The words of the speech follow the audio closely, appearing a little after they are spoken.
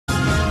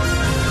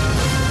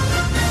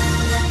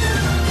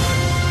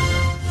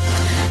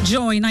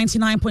Joy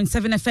 99.7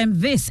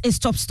 FM. This is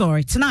Top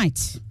Story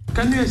tonight.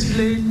 Can you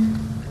explain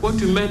what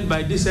you meant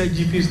by this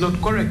IGP is not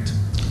correct?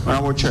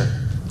 Honorable Chair,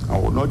 I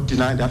will not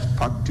deny that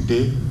fact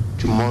today,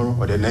 tomorrow,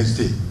 or the next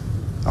day.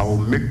 I will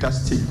make that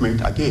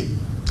statement again,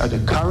 that the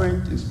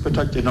current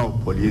Inspector General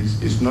of Police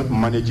is not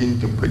managing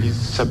the police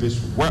service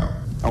well.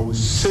 I will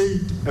say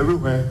it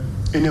everywhere,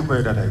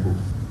 anywhere that I go.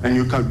 And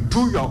you can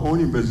do your own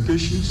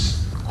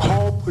investigations,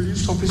 call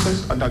police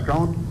officers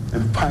underground,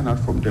 and find out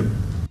from them.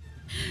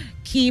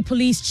 Key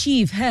police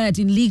chief heard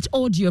in leaked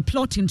audio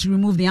plotting to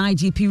remove the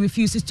IGP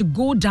refuses to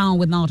go down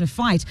without a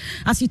fight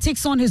as he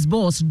takes on his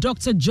boss,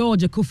 Dr.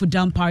 George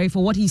Dampare,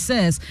 for what he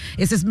says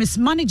is his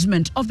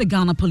mismanagement of the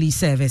Ghana Police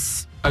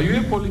Service. Are you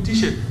a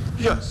politician?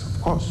 Yes,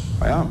 of course,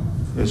 I am.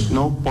 There's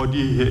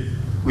nobody here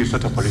who is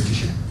not a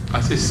politician.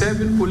 As a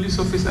serving police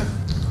officer?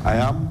 I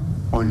am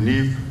on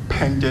leave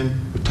pending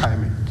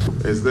retirement.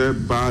 Is there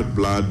bad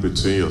blood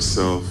between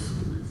yourself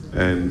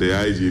and the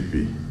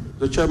IGP?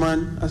 The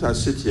chairman, as I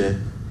sit here,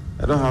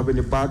 I don't have any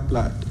bad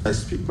blood. I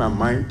speak my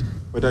mind,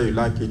 whether you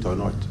like it or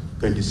not. You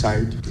can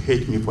decide to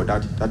hate me for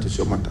that. That is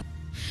your matter.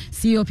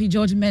 COP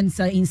George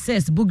Mensah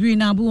insists Bugri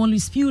Naabu only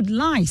spewed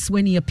lies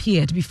when he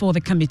appeared before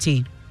the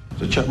committee.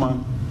 The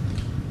chairman,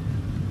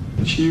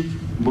 Chief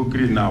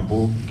Bugri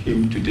Naabu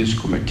came to this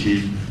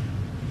committee,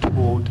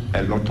 told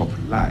a lot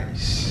of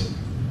lies,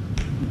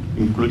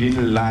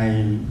 including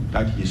lying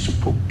that he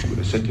spoke to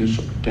a certain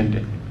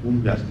superintendent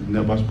whom he has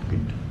never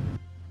spoken to.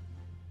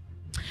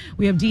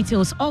 We have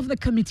details of the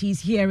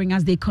committee's hearing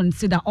as they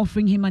consider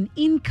offering him an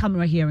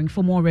in-camera hearing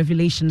for more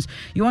revelations.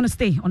 You want to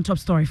stay on Top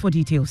Story for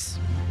details.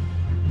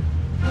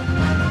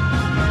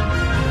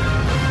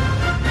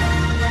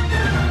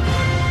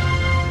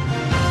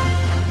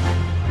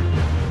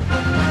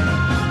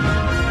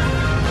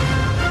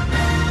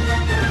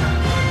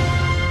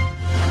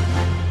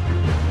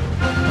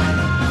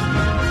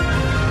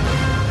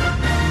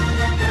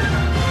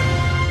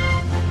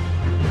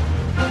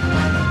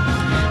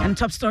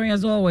 Top Story,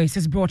 as always,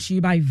 is brought to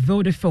you by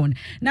Vodafone.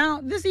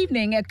 Now, this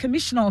evening,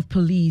 Commissioner of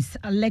Police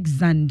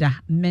Alexander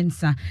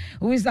Mensah,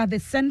 who is at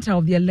the center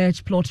of the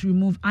alleged plot to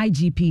remove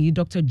IGP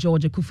Dr.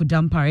 George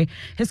Dampare,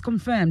 has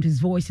confirmed his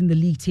voice in the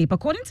leak tape.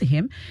 According to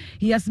him,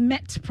 he has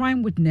met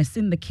prime witness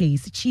in the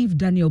case, Chief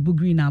Daniel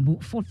Bugri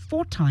Naabu, for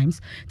 4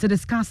 times to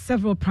discuss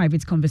several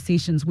private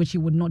conversations which he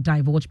would not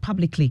divulge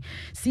publicly.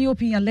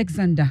 COP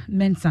Alexander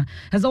Mensah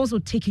has also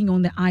taken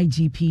on the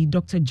IGP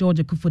Dr. George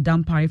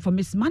Dampare for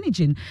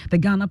mismanaging the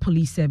Ghana Police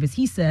Service.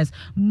 He says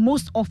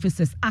most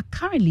officers are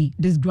currently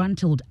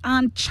disgruntled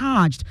and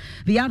charged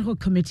the ad hoc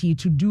committee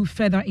to do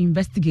further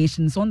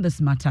investigations on this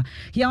matter.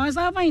 He has,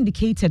 however,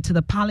 indicated to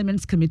the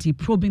Parliament's committee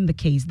probing the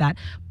case that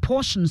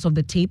portions of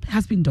the tape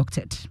has been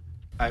doctored.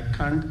 I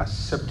can't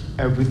accept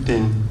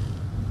everything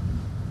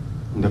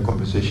in the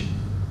conversation.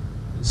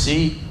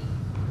 See,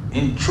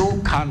 in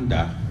true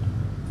candor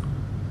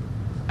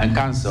and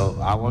counsel,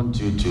 I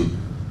want you to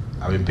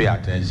pay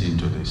attention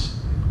to this.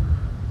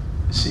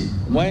 See,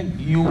 when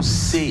you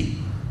say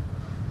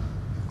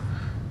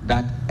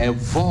that a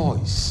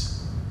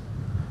voice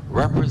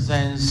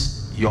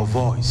represents your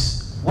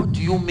voice, what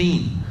do you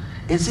mean?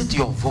 Is it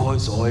your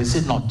voice or is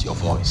it not your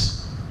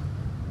voice?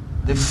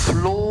 The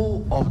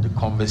flow of the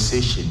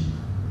conversation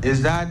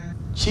is that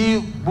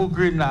Chief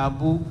Bugri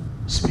Naabu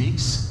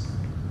speaks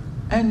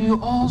and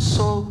you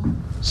also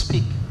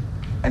speak.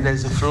 And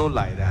there's a flow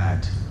like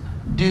that.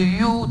 Do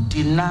you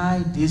deny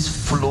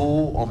this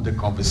flow of the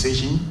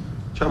conversation?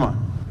 Chairman,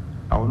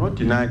 I will not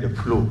deny the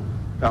flow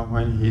that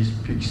when he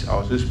speaks, I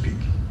also speak.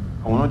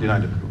 I will not deny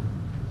the flow.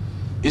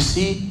 You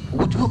see,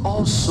 would you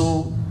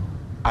also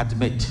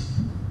admit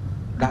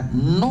that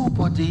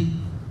nobody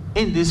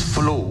in this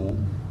flow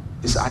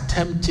is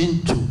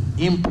attempting to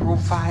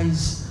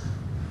improvise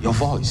your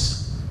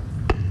voice?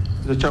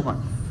 Mr.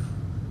 Chairman,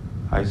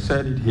 I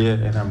said it here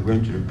and I'm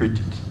going to repeat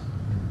it.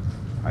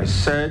 I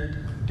said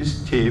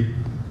this tape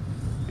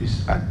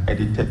is an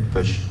edited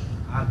version.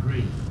 I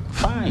agree.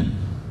 Fine.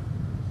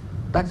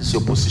 That is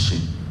your position,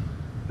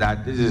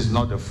 that this is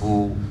not a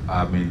full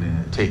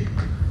tape.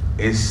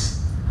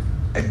 It's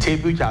a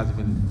tape which has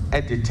been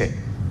edited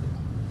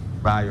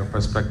by your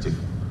perspective.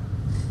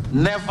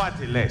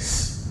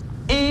 Nevertheless,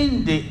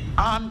 in the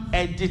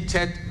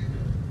unedited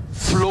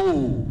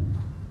flow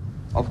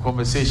of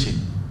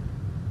conversation,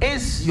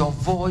 is your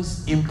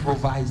voice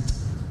improvised?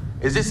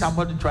 Is this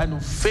somebody trying to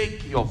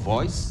fake your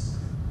voice?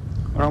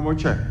 Honorable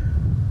Chair,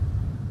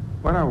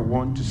 what I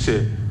want to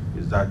say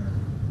is that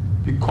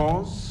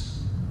because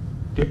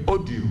the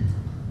audio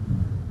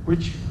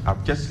which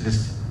I've just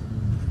listened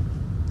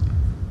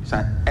is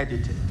an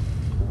edited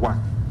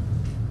one,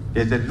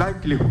 there's a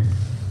likelihood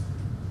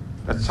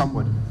that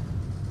somebody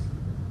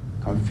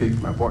can fake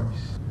my voice.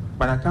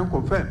 But I can't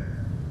confirm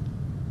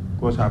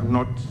because I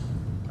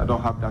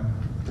don't have that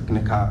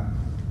technical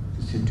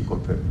system to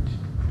confirm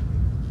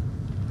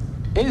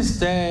it. Is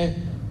there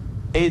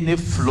any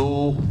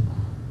flow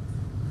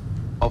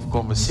of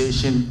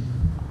conversation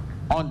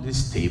on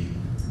this tape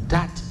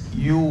that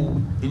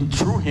you, in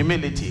true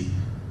humility,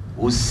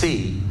 will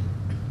say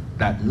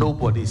that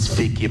nobody is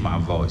faking my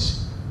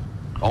voice?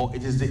 Or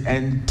it is the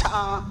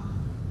entire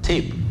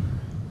tape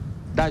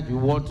that you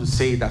want to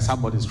say that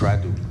somebody is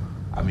trying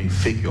to,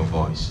 fake your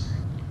voice?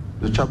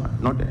 The chairman,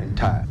 not the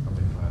entire.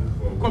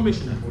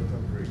 Commissioner,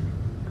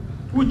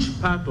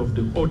 which part of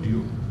the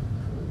audio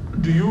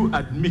do you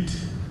admit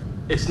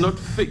is not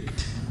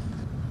faked?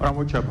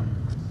 Honorable Chairman,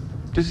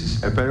 this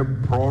is a very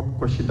broad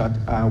question that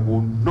I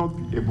will not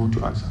be able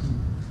to answer.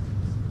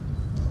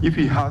 If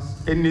he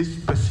has any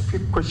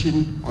specific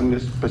question on the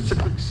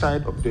specific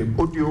side of the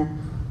audio,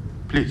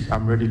 please,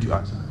 I'm ready to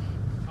answer.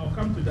 I'll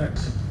come to that.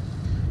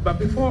 But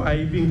before I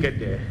even get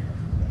there,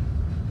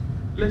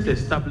 let's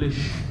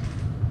establish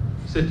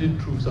certain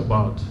truths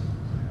about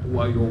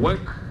your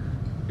work.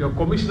 You're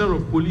Commissioner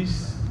of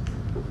Police.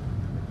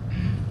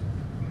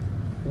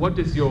 What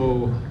is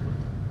your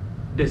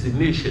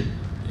designation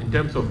in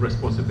terms of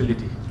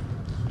responsibility?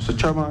 Mr.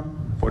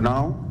 Chairman, for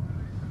now,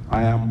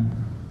 I am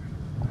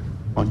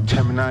on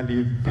terminal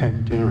leave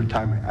pending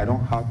retirement. I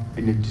don't have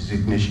any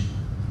designation.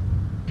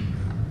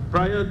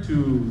 Prior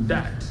to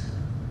that,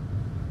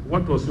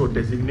 what was your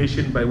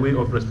designation by way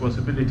of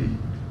responsibility?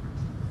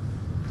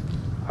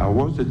 I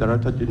was the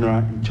Director General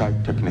in charge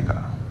technical.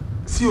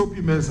 COP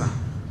Mensah,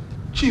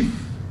 Chief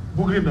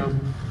Bugri Naabu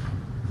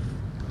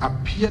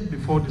appeared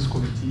before this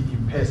committee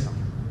in person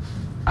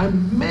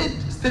and made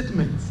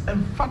statements,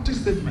 emphatic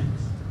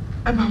statements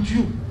about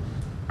you.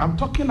 I'm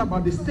talking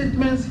about the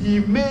statements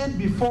he made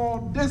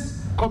before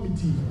this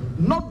committee,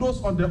 not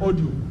those on the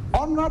audio.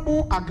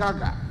 Honorable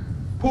Agaga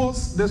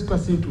posed this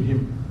question to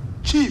him.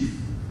 Chief,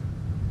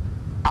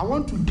 I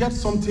want to get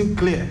something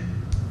clear.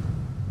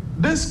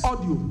 This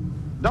audio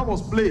that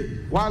was played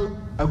a while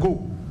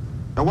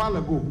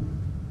ago,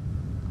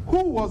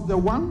 who was the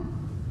one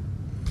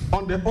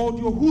on the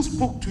audio who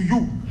spoke to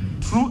you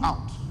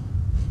throughout,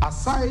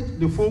 aside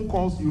the phone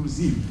calls you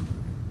received?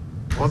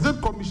 Was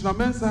it Commissioner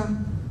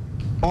Mensah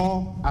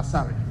or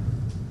Asare?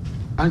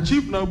 And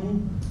Chief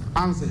Naabu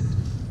answered,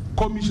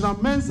 Commissioner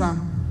Mensah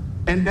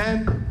and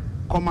then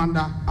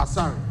Commander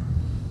Asare.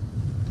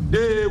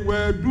 They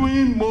were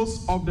doing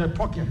most of the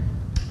talking.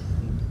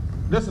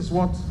 This is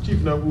what Chief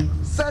Naabu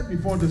said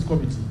before this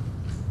committee.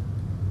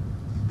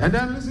 And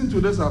then listen to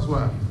this as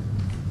well.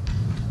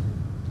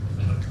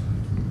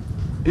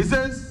 He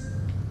says,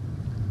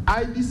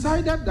 I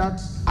decided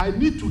that I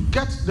need to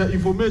get the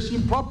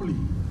information properly.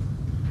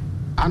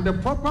 And the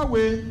proper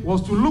way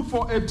was to look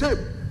for a tape,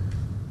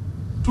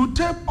 to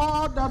tape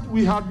all that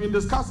we had been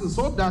discussing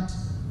so that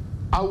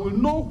I will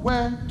know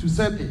where to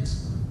send it.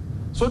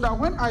 So that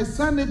when I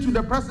send it to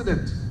the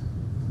president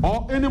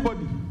or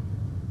anybody,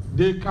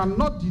 they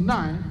cannot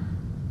deny,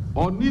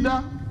 or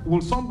neither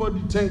will somebody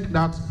think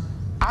that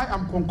I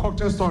am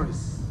concocting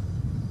stories.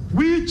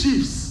 We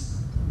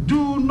chiefs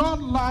do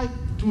not like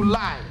to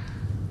lie.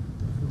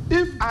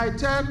 If I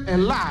tell a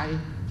lie,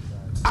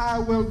 I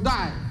will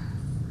die.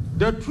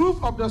 The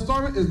truth of the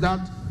story is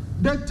that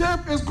the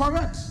tape is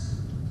correct.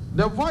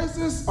 The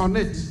voices on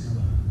it.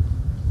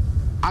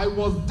 I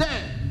was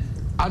there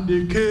and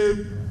they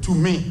came to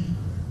me.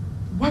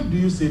 What do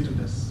you say to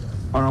this?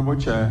 Honorable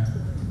Chair,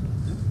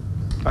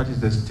 that is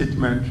the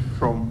statement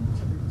from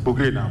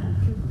Bugri Naabu,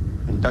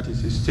 and that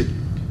is his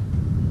statement.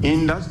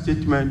 In that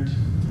statement,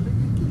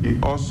 he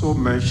also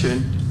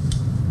mentioned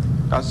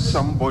that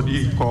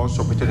somebody called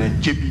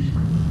Superintendent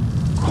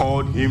IGP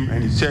called him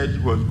and he said he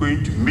was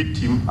going to meet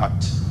him at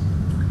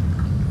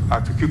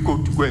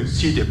Afikiko to go and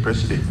see the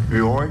president.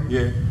 We all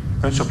hear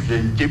when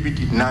Superintendent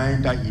IGP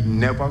denied that he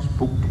never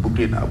spoke to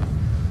Bugri Naabu.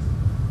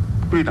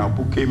 Bugri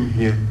Naabu came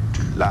here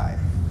to lie.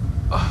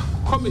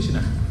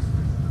 Commissioner,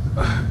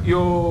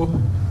 your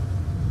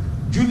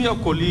junior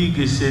colleague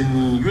is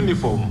in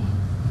uniform,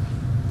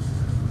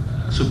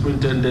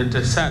 Superintendent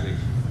Asare.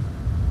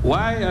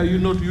 Why are you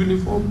not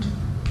uniformed?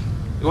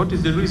 What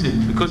is the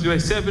reason? Because you are a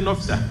serving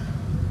officer.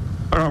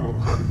 Honorable,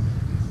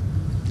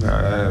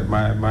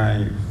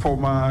 my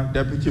former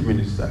deputy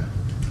minister,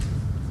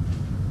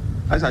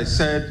 as I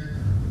said,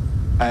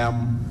 I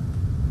am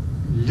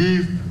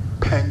leave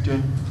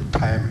pending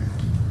retirement.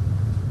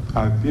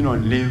 I've been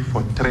on leave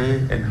for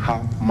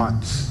 3.5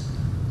 months.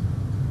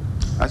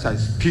 As I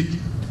speak,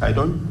 I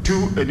don't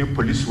do any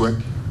police work.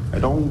 I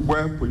don't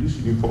wear police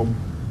uniform.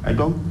 I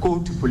don't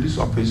go to police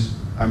office.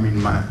 I'm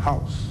in my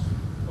house.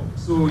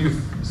 So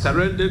you've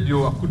surrendered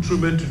your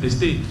accoutrement to the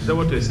state. Is that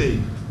what you're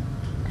saying?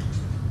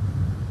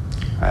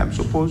 I am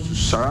supposed to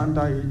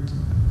surrender it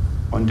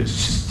on the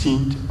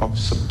 16th of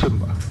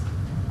September.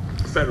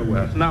 Very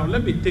well. Now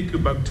let me take you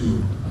back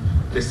to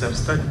the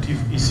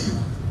substantive issue.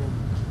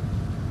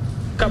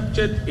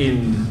 Captured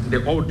in the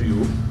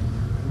audio,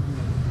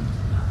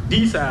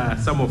 these are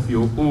some of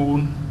your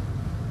own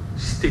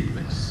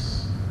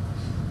statements.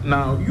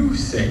 Now you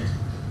said,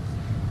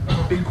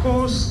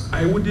 because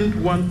I wouldn't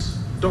want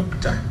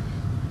Doctor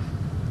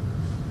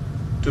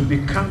to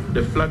become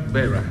the flag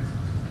bearer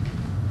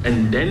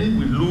and then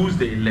we lose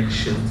the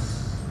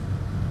elections,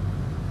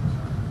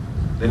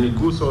 then it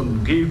goes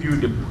on, gave you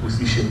the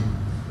position,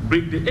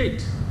 break the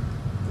 8.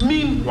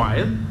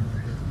 Meanwhile,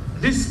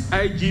 this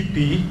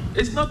IGP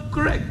is not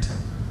correct.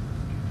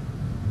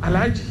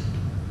 Alaji,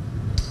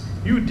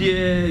 You,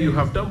 dear, you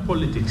have done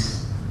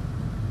politics.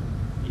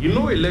 You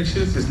know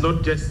elections is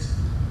not just,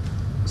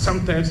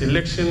 sometimes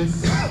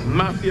elections,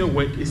 mafia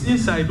work is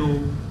inside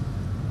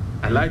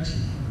Alaji.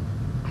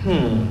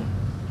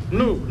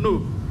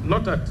 No,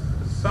 not at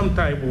some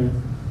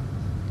time.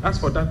 As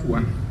for that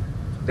one,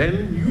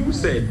 then you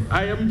said,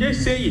 I am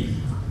just saying.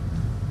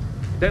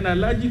 Then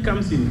Alaji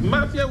comes in.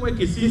 Mafia work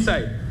is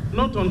inside,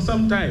 not on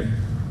some time.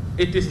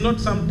 It is not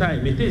some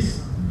time, it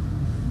is.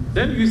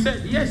 Then you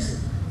said,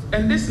 yes,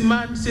 and this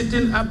man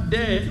sitting up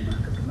there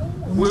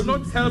will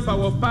not help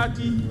our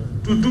party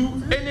to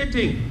do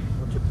anything.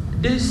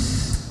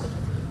 This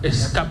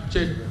is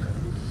captured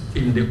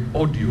in the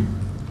audio.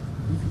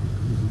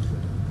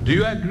 Do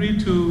you agree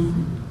to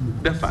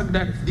the fact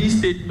that these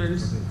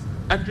statements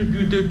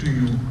attributed to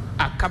you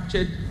are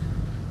captured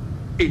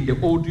in the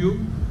audio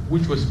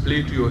which was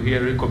played to your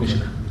hearing,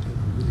 Commissioner?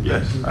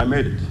 Yes, I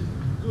made it.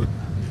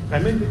 I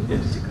made it,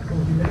 yes.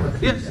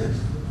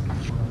 Yes.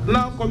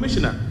 Now,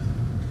 Commissioner,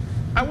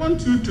 I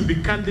want you to be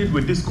candid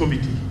with this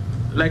committee.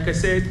 Like I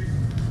said,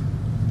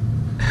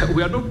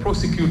 we are not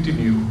prosecuting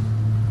you.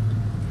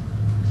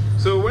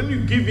 So when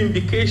you give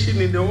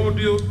indication in the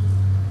audio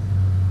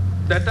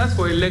that as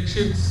for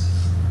elections,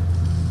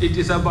 it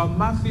is about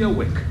mafia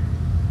work,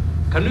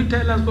 can you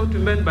tell us what you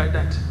meant by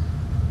that?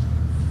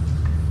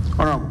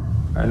 Honorable,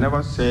 I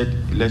never said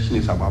election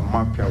is about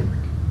mafia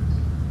work.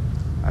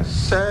 I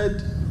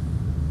said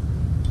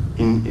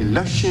in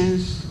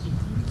elections,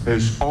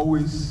 there's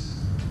always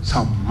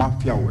some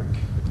mafia work.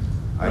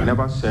 I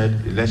never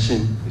said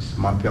election is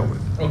mafia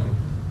work. Okay.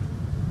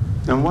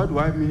 And what do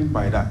I mean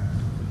by that?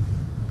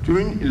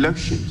 During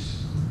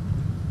elections,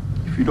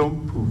 if you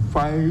don't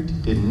provide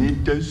the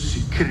needed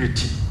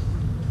security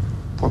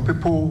for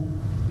people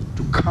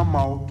to come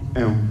out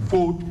and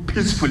vote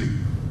peacefully,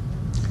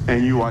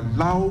 and you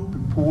allow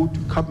people to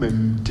come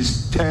and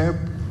disturb,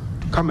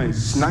 to come and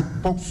snatch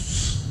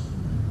boxes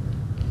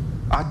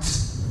at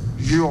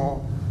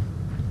your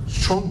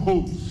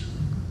strongholds,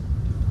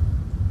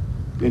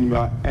 then you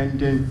are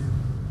ending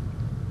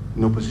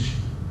in opposition.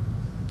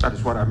 That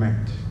is what I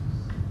meant.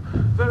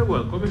 Very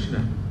well,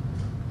 Commissioner.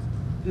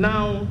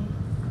 Now,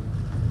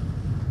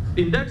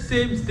 in that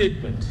same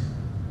statement,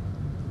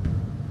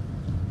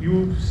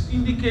 you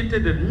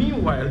indicated that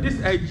meanwhile, this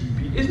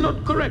IGP is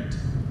not correct.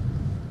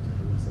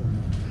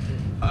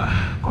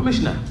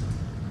 Commissioner,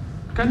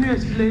 can you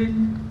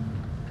explain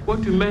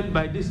what you meant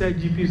by this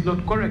IGP is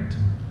not correct?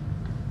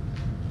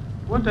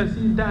 What has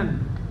he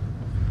done?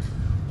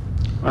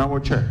 Honorable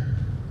Chair,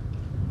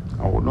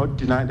 I will not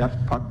deny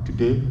that fact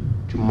today,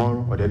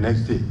 tomorrow, or the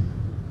next day.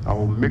 I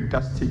will make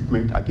that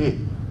statement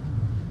again.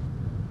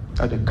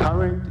 That the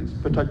current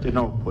Inspector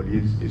General of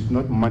Police is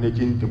not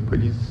managing the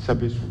police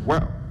service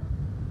well.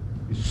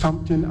 It's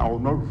something I will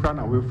not run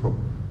away from.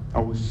 I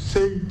will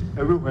say it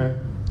everywhere,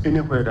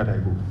 anywhere that I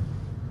go.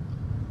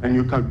 And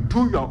you can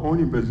do your own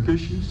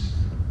investigations,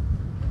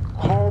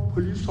 call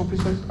police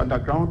officers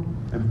underground,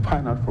 and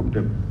find out from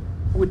them.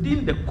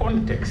 Within the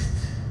context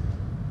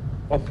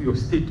of your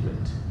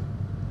statement,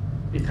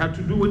 it had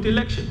to do with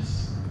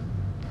elections.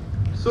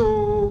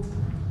 So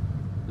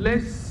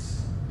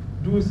let's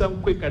do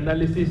some quick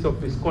analysis of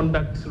his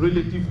conduct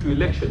relative to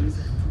elections.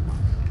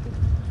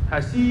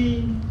 Has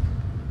he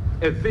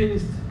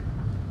evinced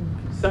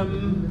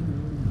some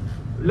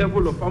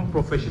level of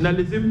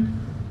unprofessionalism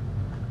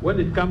when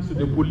it comes to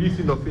the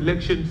policing of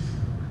elections,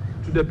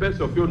 to the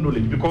best of your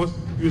knowledge? Because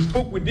you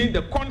spoke within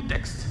the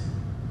context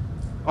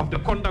of the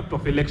conduct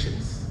of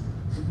elections.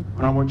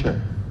 Honorable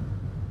Chair,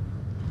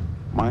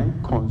 my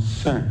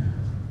concern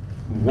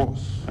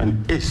was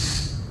and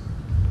is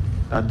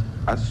that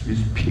as we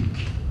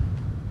speak,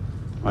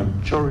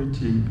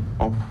 majority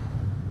of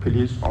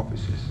police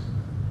officers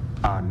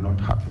are not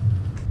happy.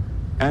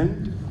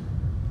 And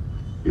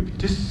if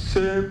these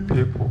same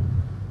people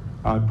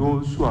are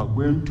those who are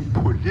going to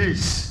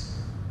police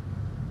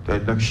the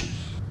elections,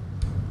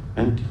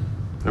 and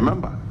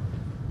remember,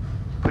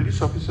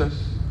 police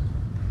officers,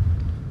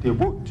 they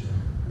vote,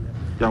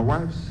 their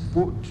wives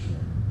vote,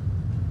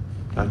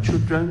 their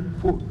children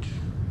vote,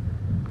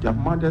 their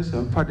mothers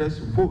and fathers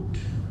vote.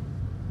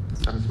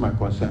 That is my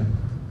concern.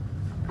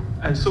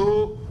 And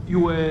so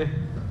you were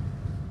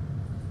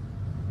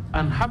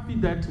unhappy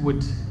that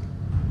with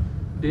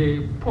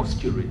the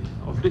posturing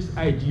of this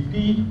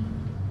IGP,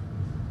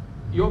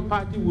 your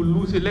party will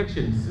lose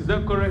elections. Is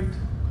that correct?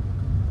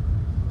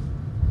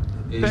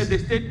 That's the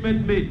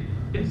statement made.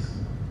 Yes.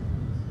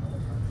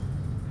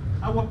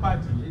 Our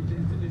party,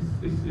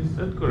 is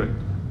that correct?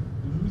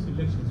 We lose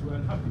elections. We are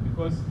unhappy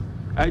because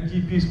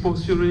IGP's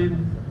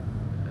posturing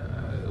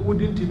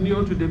wouldn't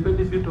inure to the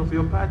benefit of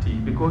your party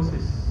because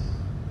it's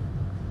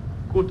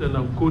quote and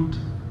unquote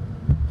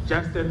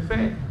just and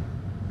fair.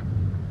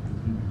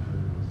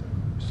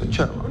 Mr.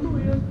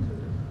 Chairman.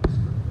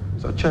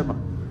 Mr. Chairman,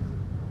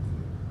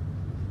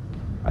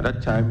 at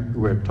that time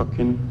we were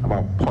talking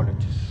about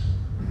politics.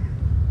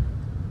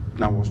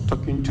 And I was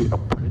talking to a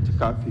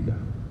political figure.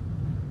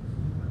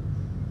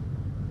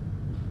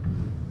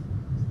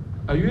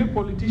 Are you a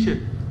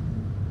politician?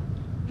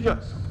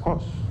 Yes, of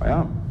course, I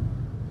am.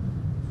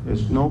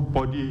 There's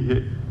nobody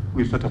here who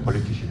is not a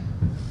politician.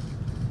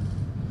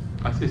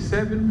 As a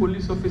serving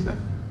police officer?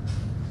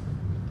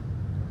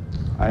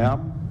 I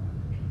am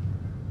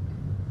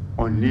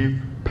on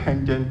leave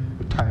pending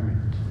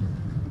retirement.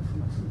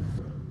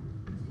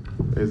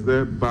 Is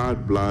there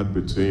bad blood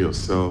between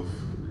yourself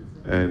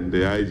and the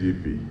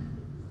IGP,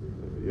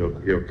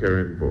 your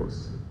current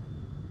boss?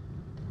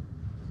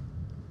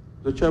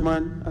 The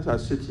chairman, as I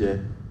sit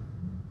here,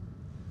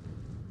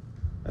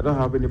 I don't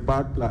have any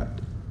bad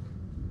blood.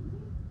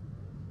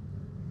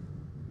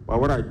 But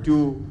what I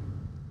do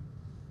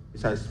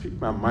is I speak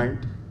my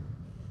mind,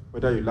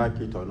 whether you like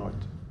it or not.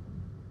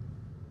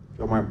 If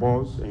you're my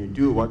boss and you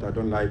do what I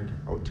don't like,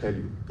 I'll tell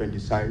you. You can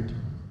decide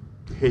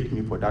to hate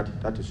me for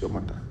that. That is your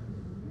matter.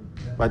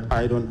 But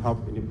I don't have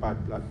any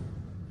bad blood.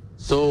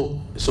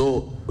 So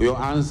your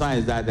answer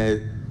is that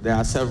there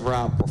are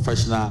several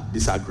professional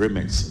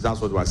disagreements.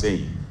 That's what we're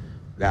saying.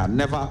 There are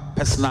never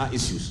personal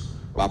issues,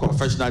 but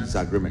professional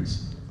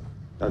disagreements.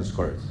 That is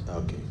correct.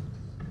 Okay.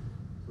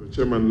 So,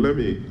 Chairman, let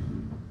me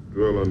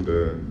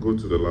go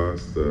to the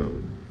last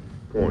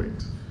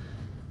point.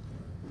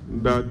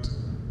 That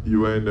you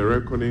were in the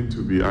reckoning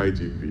to be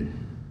IGP,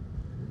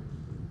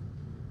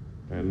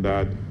 and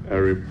that a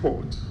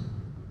report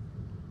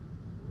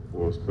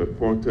was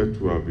purported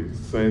to have been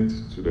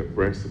sent to the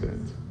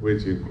president,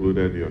 which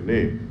included your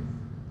name,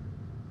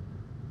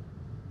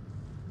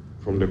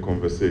 from the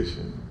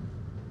conversation,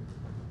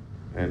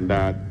 and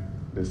that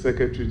the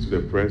secretary to the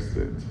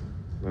president,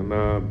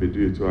 Nana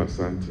Beduito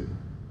Asante,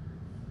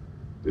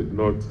 did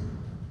not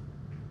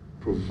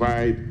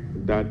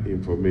provide that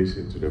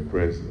information to the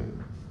president.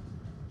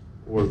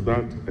 Was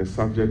that a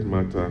subject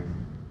matter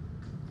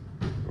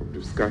of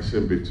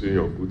discussion between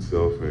your good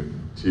self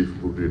and Chief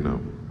Bugri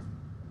Naabu?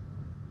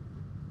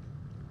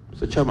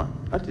 Mr. Chairman,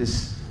 that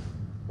is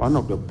one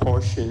of the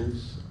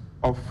portions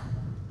of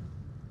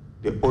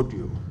the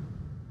audio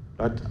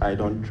that I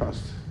don't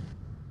trust,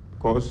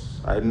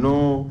 because I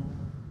know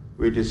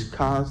we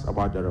discussed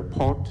about the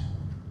report.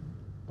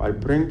 By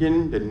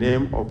bringing the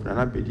name of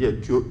Nana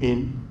Beduito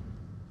in,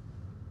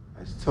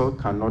 I still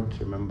cannot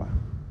remember.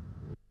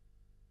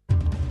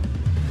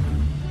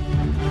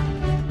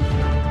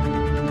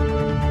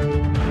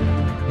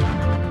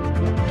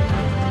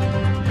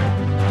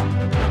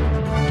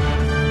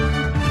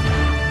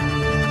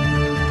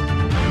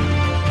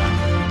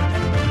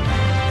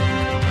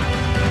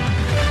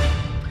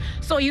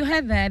 So you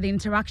heard there the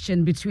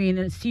interaction between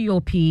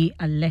COP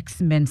Alex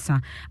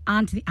Mensah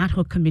and the ad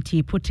hoc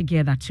committee put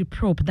together to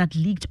probe that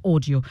leaked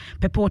audio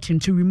purporting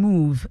to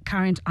remove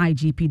current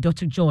IGP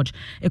Dr. George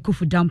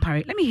Ekufu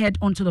Dampare. Let me head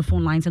onto the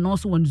phone lines and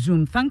also on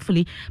Zoom.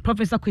 Thankfully,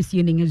 Professor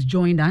Kwesi Yening has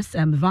joined us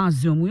via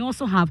Zoom. We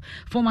also have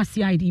former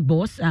CID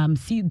boss,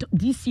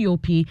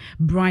 DCOP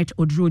Bright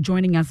Odro,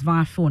 joining us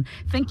via phone.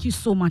 Thank you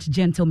so much,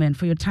 gentlemen,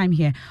 for your time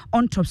here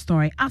on Top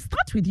Story. I'll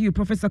start with you,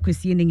 Professor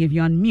Kwesi Yening, if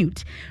you're on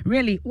mute.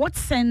 Really, what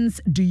sense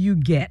do you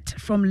get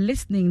from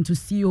listening to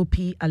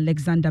COP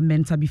Alexander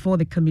Mensah before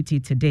the committee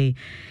today?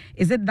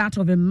 Is it that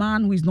of a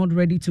man who is not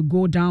ready to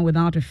go down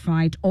without a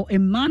fight, or a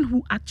man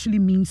who actually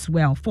means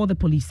well for the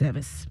police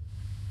service?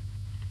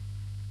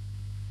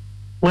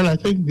 Well, I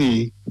think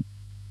the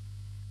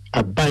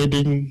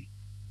abiding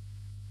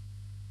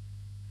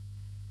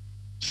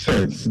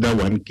sense that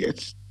one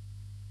gets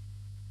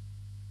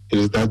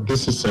is that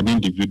this is an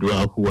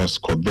individual who has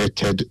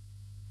coveted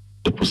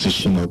the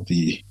position of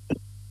the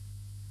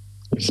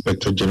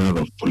Inspector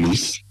General of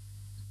Police,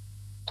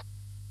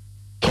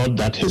 thought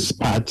that his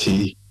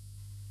party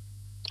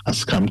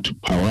has come to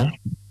power,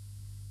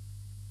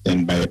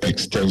 and by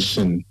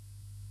extension,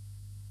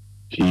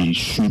 he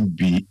should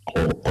be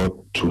or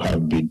ought to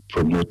have been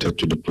promoted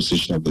to the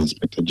position of the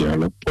Inspector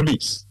General of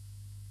Police.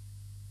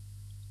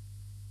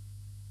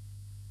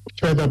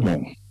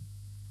 Furthermore,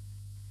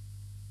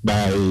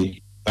 by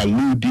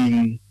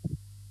alluding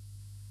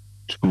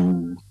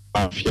to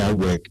mafia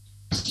work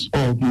as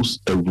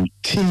almost a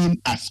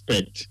routine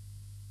aspect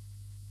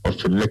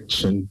of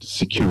election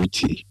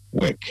security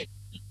work,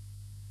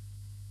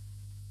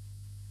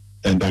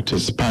 and that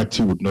his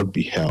party would not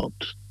be held,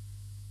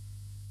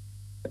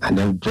 and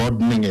then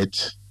broadening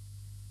it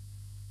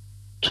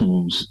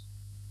to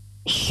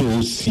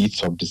sow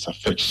seeds of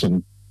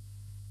disaffection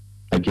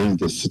against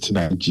the sitting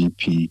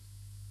IGP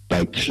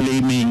by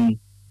claiming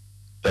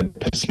that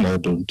personnel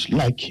don't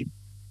like him,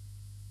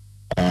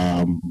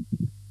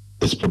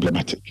 is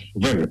problematic,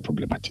 very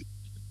problematic.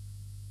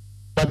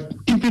 But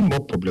even more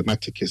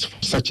problematic is for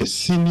such a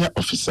senior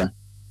officer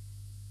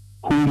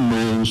who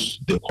knows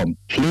the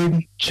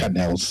complaint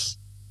channels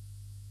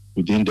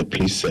within the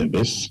police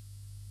service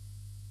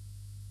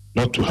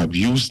not to have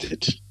used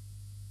it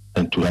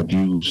and to have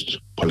used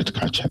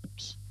political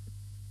channels.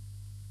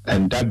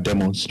 And that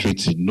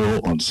demonstrates in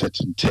no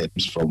uncertain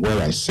terms from where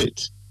I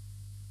sit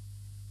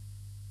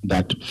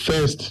that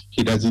first,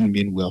 he doesn't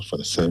mean well for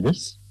the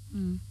service.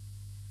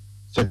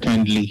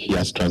 Secondly, he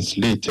has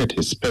translated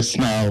his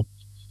personal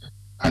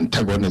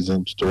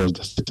antagonisms towards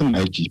the sitting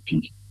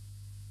IGP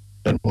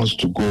and wants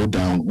to go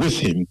down with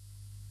him,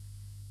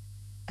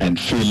 and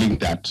feeling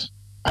that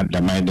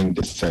undermining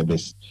the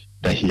service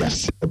that he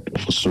has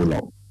served for so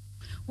long.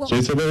 Well, so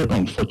it's a very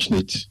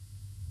unfortunate.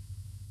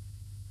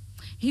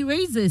 He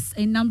raises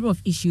a number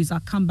of issues. I'll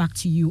come back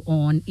to you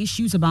on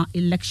issues about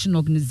election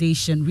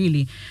organization,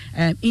 really,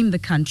 in the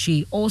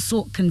country.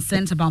 Also,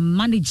 concerns about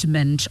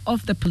management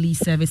of the police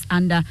service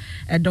under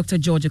Dr.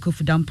 George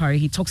Dampare.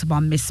 He talks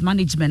about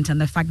mismanagement and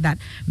the fact that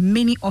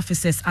many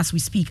officers, as we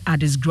speak, are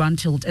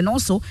disgruntled. And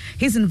also,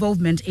 his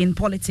involvement in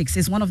politics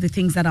is one of the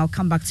things that I'll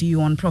come back to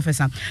you on,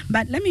 Professor.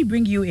 But let me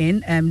bring you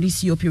in,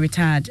 DCOP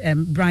retired,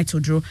 Bright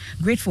Odro.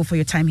 Grateful for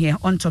your time here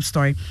on Top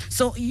Story.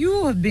 So,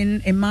 you have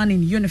been a man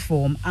in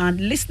uniform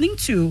and listening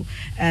to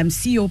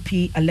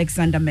COP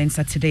Alexander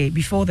Mensah today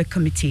before the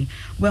committee,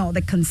 well,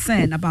 the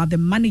concern about the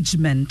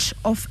management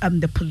of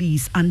the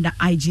police under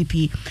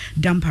IGP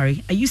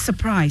Dampare. Are you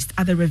surprised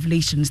at the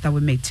revelations that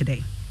were made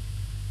today?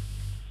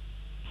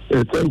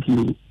 Thank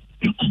you.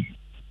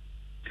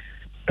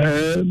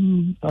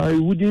 I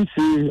wouldn't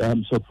say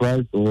I'm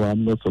surprised or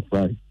I'm not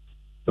surprised,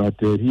 but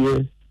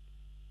here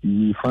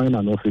you find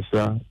an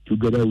officer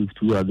together with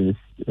two others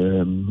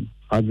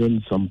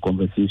having some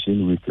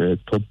conversation with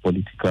top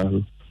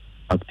political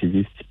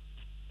activists,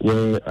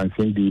 where I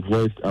think they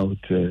voiced out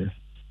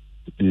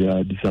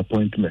their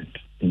disappointment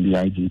in the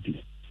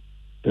IGP.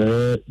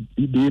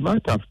 They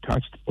might have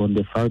touched on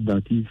the fact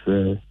that if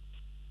the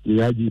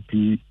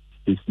IGP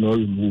is not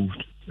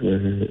removed,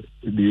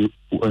 they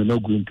were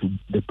not going to,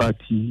 the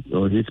party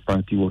or his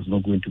party was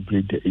not going to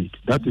break the 8.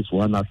 That is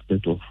one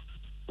aspect of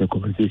the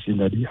conversation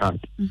that they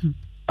had. Mm-hmm.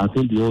 I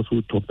think they also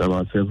talked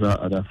about several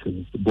other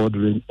things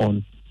bordering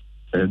on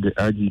the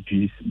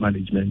IGP's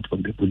management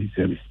of the police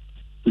service,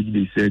 which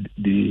they said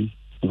they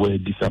were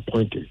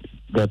disappointed.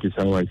 That is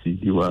how I see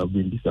they were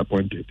being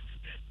disappointed.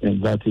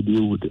 And that they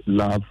would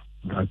love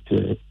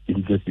that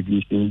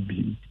investigation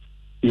be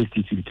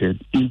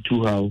instituted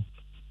into how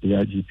the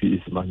IGP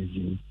is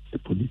managing the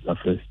police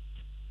affairs.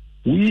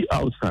 We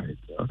outside,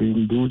 I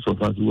mean, those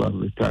of us who have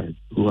retired,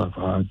 who have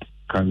had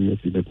careers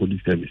in the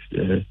police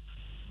service,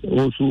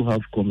 also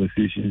have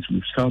conversations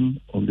with some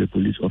of the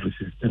police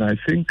officers. And I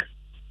think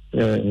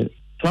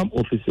some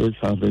officers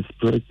have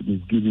expressed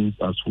misgivings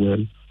as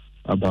well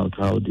about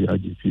how the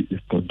IGP is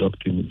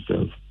conducting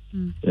himself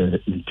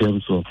in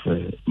terms of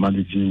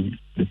managing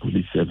the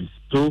police service.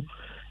 So,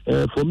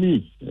 for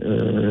me,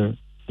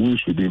 we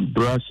shouldn't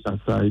brush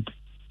aside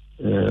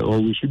or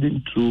we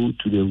shouldn't throw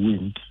to the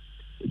wind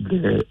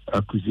the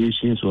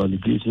accusations or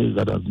allegations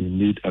that have been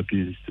made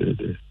against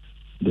the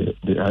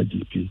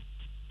IGP.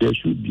 There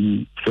should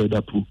be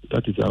further proof.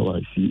 That is how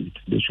I see it.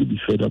 There should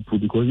be further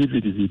proof, because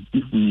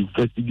if we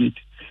investigate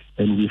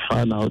and we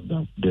find out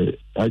that the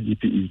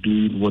IGP is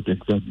doing what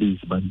exactly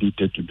is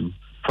mandated to do,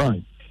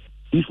 fine.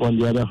 If, on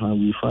the other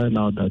hand, we find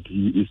out that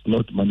he is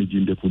not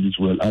managing the police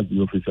well, as the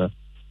officer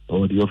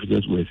or the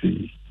officers were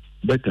saying,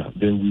 better,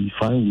 then we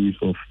find ways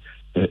of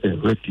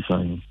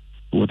rectifying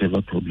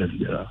whatever problems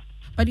there are.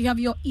 But you have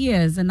your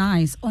ears and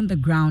eyes on the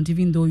ground,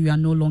 even though you are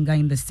no longer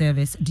in the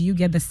service. Do you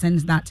get the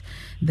sense that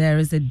there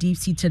is a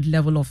deep-seated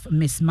level of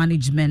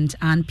mismanagement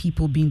and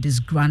people being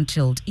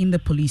disgruntled in the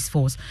police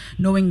force,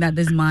 knowing that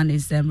this man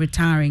is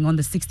retiring on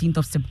the 16th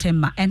of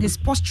September, and his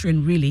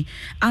posturing really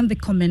and the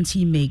comments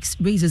he makes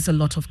raises a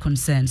lot of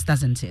concerns,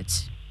 doesn't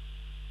it?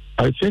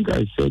 I think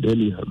I said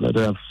earlier that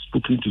I have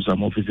spoken to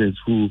some officers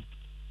who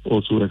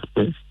also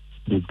expressed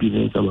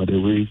misgivings about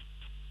the way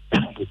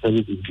the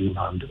service is being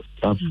handled.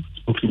 I've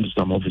spoken to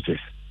some officers.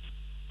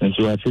 And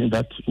so I think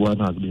that one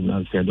has been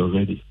answered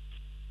already.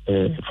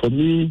 For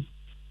me,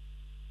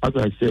 as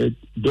I said,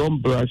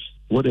 don't brush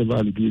whatever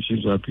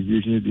allegations or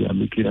accusations they are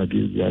making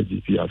against the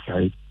IGP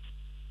aside.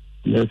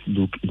 Let's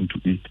look into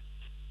it.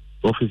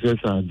 Officers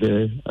are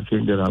there. I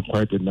think there are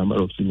quite a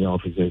number of senior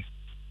officers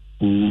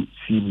who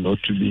seem not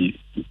to be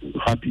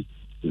happy.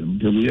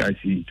 The way I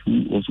see it,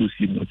 who also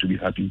seem not to be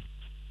happy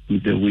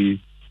with the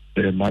way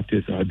the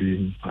matters are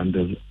being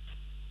handled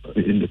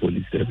in the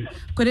police service.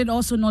 Could it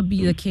also not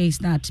be the case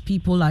that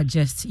people are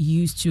just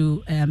used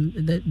to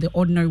the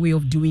ordinary way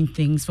of doing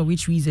things, for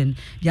which reason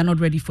they are not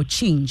ready for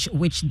change,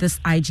 which this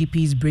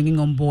IGP is bringing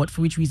on board,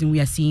 for which reason we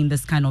are seeing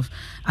this kind of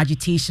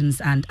agitations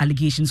and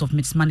allegations of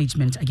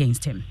mismanagement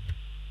against him?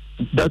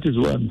 That is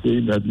why I'm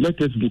saying that let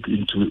us look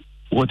into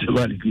whatever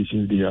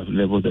allegations they have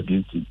leveled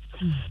against him.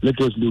 Let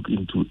us look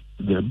into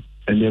them,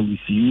 and then we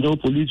see.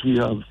 Police, we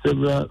have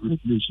several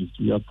regulations.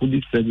 We have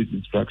police service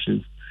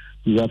instructions.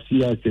 We have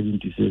CI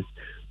 76.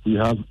 We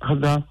have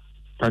other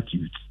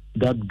statutes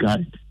that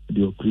guide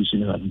the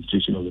operation and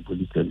administration of the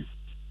police service.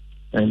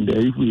 And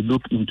if we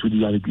look into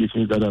the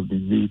allegations that have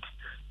been made,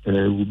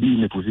 we'll be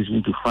in a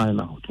position to find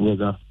out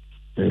whether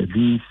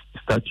these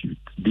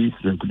statutes, these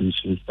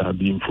regulations are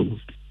being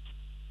followed.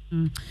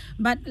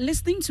 But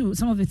listening to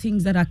some of the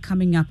things that are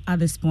coming up at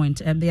this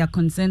point, there are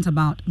concerns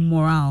about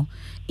morale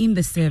in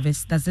the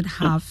service. Does it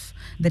have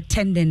the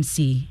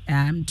tendency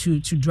to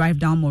drive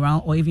down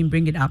morale or even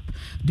bring it up,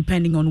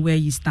 depending on where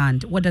you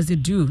stand? What does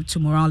it do to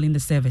morale in the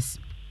service?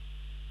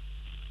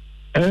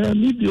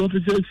 If the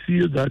officers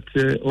feel that,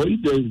 or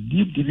if there is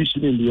deep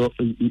division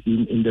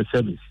in the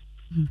service,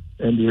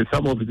 And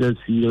some officers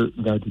feel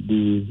that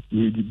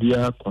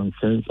their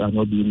concerns are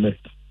not being met.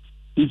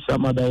 If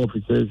some other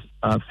officers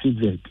are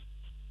favored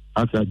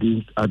as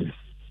against others,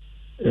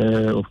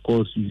 of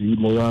course, the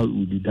morale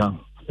will be down,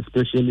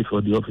 especially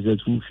for the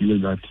officers who feel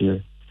that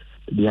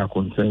their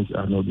concerns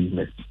are not being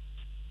met.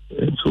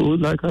 And so,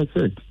 like I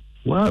said,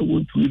 why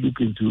won't we look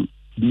into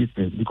these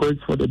things? Because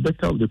it's for the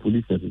better of the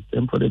police service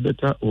and for the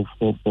better of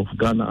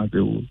Ghana as a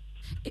whole.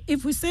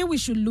 If we say we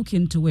should look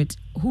into it,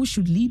 who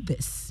should lead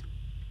this?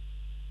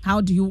 How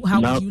would you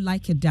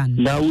like it done?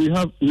 Now we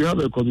have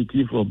a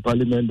committee from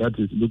Parliament that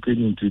is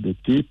looking into the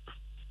tape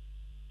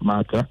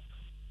matter.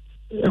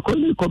 A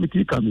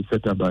committee can be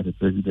set up by the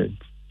president.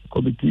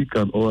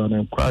 Or an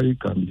inquiry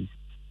can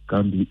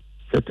be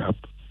set up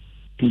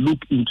to look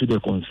into the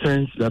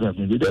concerns that have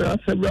been made. There are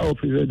several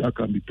officers that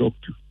can be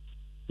talked to.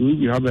 So if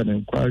you have an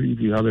inquiry, if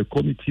you have a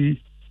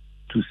committee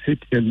to sit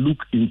and look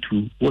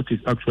into what is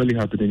actually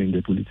happening in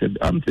the police.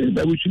 I'm saying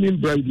that we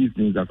shouldn't bribe these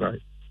things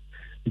aside.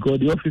 Because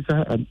the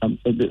officer,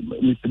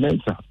 Mr.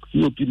 Mensah,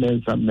 COP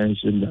Mensah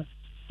mentioned that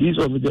these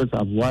officers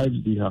have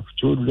wives, they have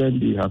children,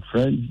 they have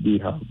friends, they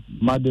have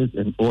mothers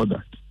and all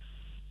that.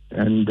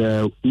 And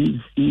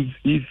if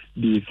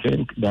they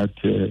think that,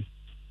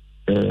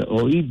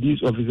 or if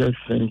these officers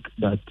think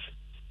that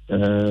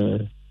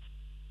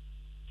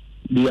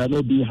they are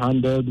not being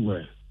handled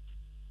well,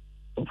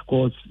 of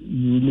course,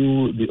 you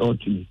know the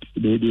ultimate.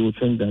 They will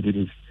think that it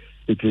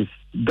is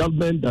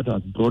government that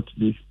has brought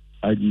this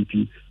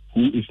IGP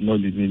who is not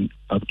living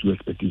up to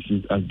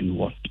expectations as they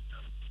want.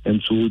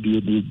 And so they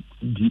may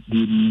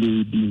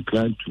be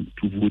inclined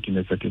to vote in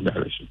a certain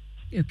direction.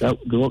 Okay. That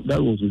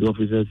was the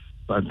officers,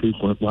 I think,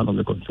 one of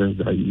the concerns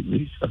that he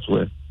raised as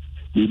well.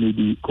 They may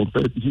be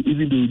compared,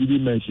 even though he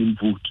didn't mention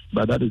vote,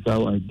 but that is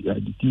how I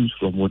deduce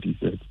from what he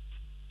said.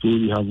 So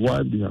we have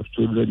wives, they have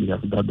children, they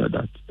have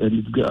that.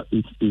 And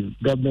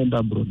it's government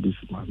that brought this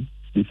man,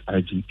 this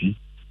IGP,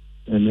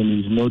 and then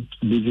he's not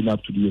living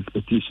up to the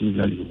expectations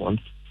that he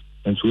wants.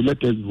 And so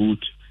let us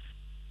vote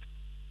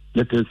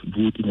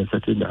in a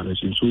certain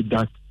direction so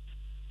that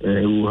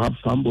we will have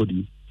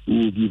somebody who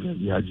will give us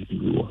the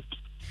IGP we want.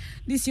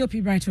 This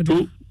COP Bright,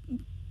 so,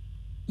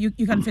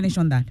 you can finish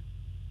on that.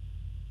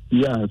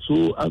 Yeah,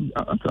 so as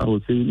I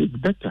was saying, it's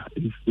better.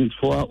 It's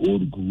for our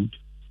own good.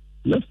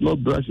 Let's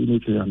not brush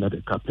anything under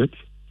the carpet.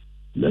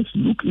 Let's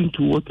look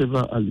into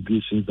whatever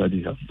allegations that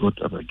they have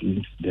brought up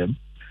against them.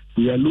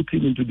 We are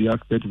looking into the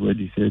aspect where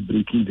they say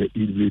breaking the 8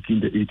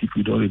 if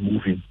we don't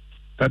remove him.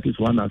 That is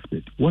one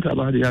aspect. What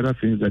about the other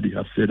things that they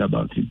have said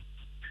about him?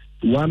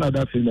 One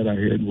other thing that I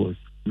heard was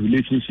the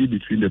relationship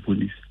between the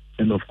police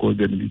and, of course,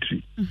 the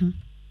military. Mm-hmm.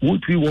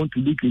 Would we want to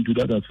look into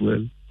that as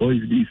well? Or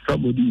is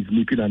somebody is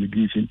making an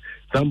allegation,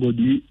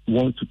 somebody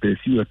wants to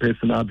pursue a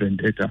personal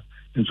vendetta,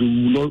 and so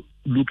we will not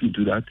look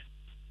into that?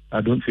 I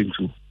don't think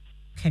so.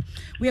 Okay.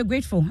 We are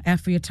grateful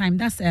for your time.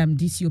 That's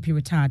DCOP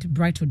retired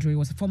Bright Oduri,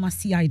 was a former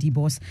CID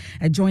boss,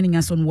 joining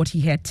us on what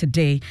he heard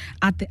today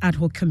at the ad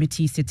hoc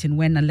committee sitting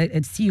when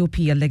COP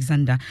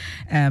Alexander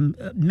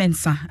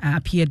Mensah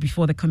appeared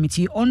before the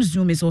committee. On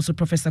Zoom is also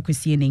Professor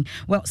Kwesiening.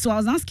 Well, so I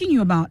was asking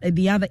you about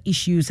the other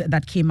issues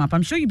that came up.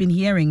 I'm sure you've been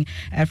hearing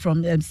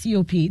from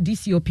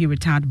DCOP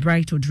retired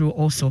Bright Oduri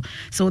also.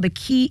 So the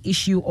key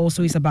issue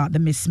also is about the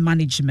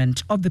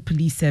mismanagement of the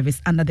police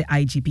service under the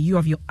IGP. You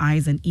have your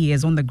eyes and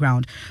ears on the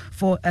ground.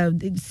 For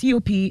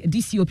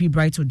DCOP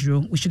Bright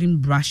Oduri, we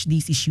shouldn't brush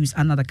these issues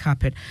under the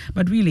carpet.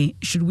 But really,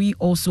 should we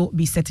also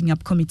be setting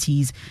up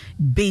committees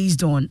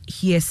based on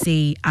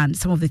hearsay and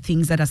some of the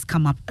things that has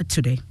come up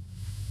today?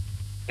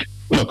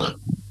 Look,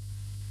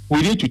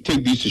 we need to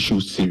take these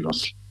issues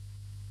seriously.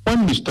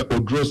 When Mr.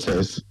 Oduri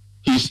says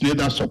he's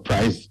neither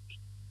surprised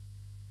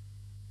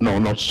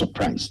nor not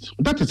surprised,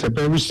 that is a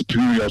very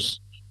spurious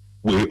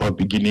way of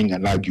beginning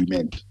an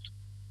argument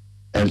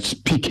and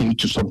speaking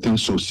to something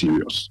so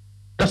serious.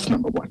 That's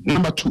number one.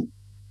 Number two,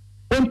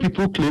 when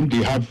people claim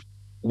they have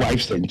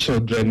wives and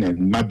children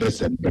and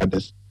mothers and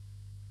brothers,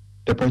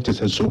 the point is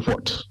and so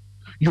forth.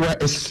 You are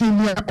a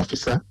senior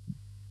officer.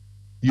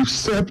 You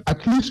served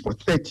at least for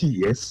 30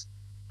 years.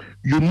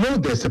 You know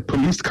there's a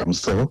police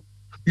council.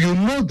 You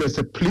know there's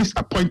a police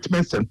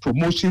appointments and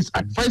promotions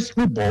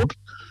advisory board.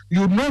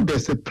 You know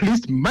there's a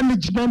police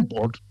management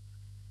board.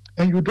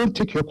 And you don't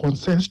take your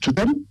concerns to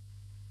them.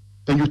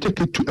 And you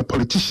take it to a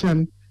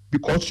politician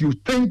because you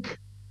think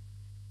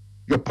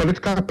your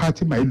political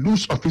party might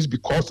lose office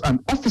because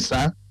an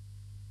officer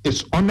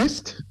is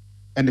honest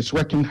and is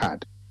working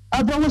hard.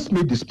 I've always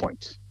made this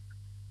point.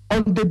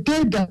 On the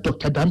day that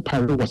Dr.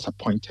 Dampare was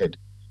appointed,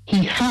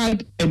 he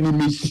had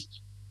enemies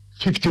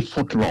 50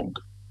 foot long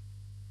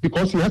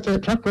because he has a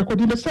track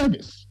record in the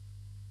service.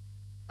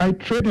 I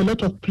train a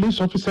lot of police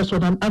officers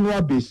on an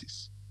annual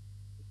basis.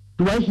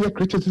 Do I hear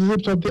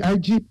criticisms of the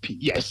IGP?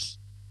 Yes.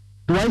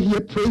 Do I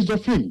hear praise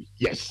of him?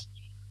 Yes.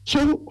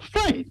 So,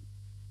 fine.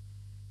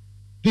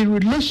 The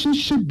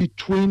relationship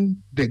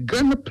between the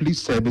Ghana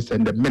Police Service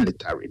and the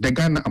military, the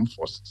Ghana Armed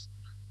Forces,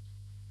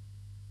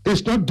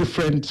 is not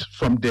different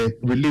from the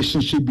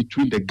relationship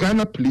between the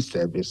Ghana Police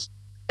Service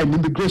and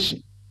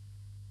immigration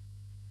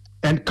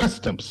and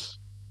customs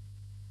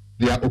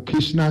there are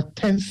occasional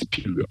tense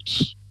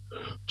periods.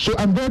 So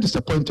I'm very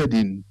disappointed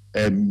in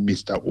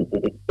Mr.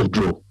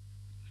 Odro.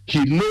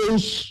 He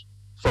knows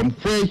from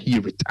where he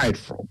retired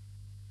from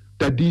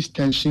that these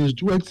tensions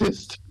do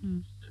exist,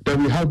 that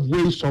we have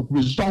ways of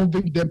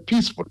resolving them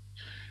peacefully,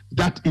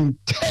 that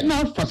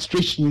internal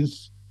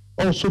frustrations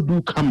also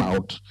do come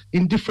out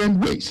in different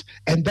ways,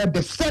 and that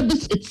the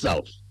service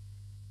itself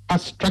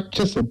has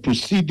structures and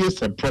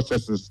procedures and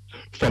processes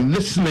for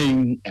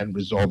listening and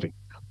resolving,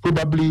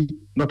 probably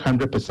not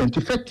 100%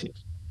 effective.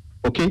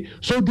 Okay,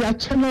 so there are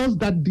channels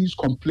that these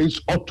complaints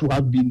ought to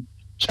have been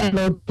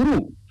channeled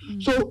through.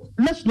 So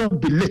let's not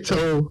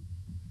belittle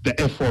the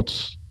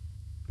efforts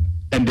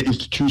and the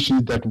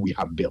institutions that we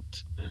have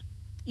built.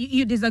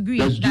 You disagree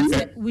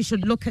that we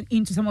should look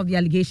into some of the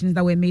allegations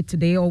that were made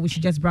today, or we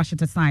should just brush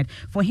it aside?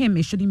 For him,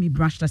 it shouldn't be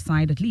brushed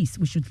aside. At least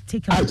we should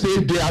take a look. I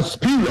say they are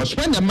spurious.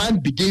 When a man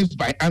begins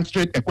by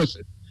answering a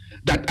question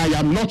that I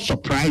am not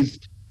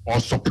surprised or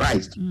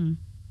surprised,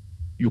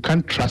 you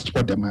can't trust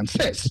what the man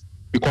says,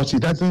 because he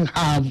doesn't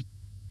have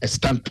a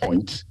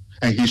standpoint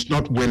and he's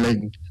not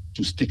willing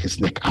to stick his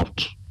neck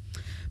out.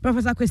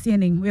 Professor Kwesi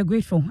Ening, we are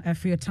grateful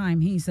for your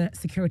time. He's a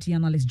security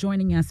analyst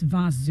joining us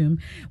via Zoom.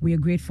 We are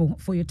grateful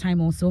for your time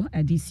also,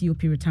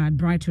 DCOP retired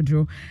Bright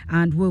Odro,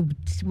 and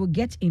we'll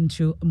get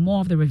into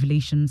more of the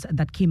revelations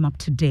that came up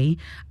today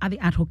at the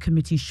ad hoc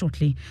committee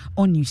shortly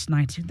on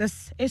Newsnight.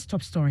 This is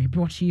Top Story,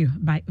 brought to you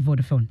by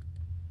Vodafone.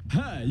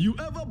 Hey, you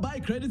ever buy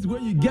credits where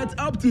you get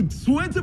up to 20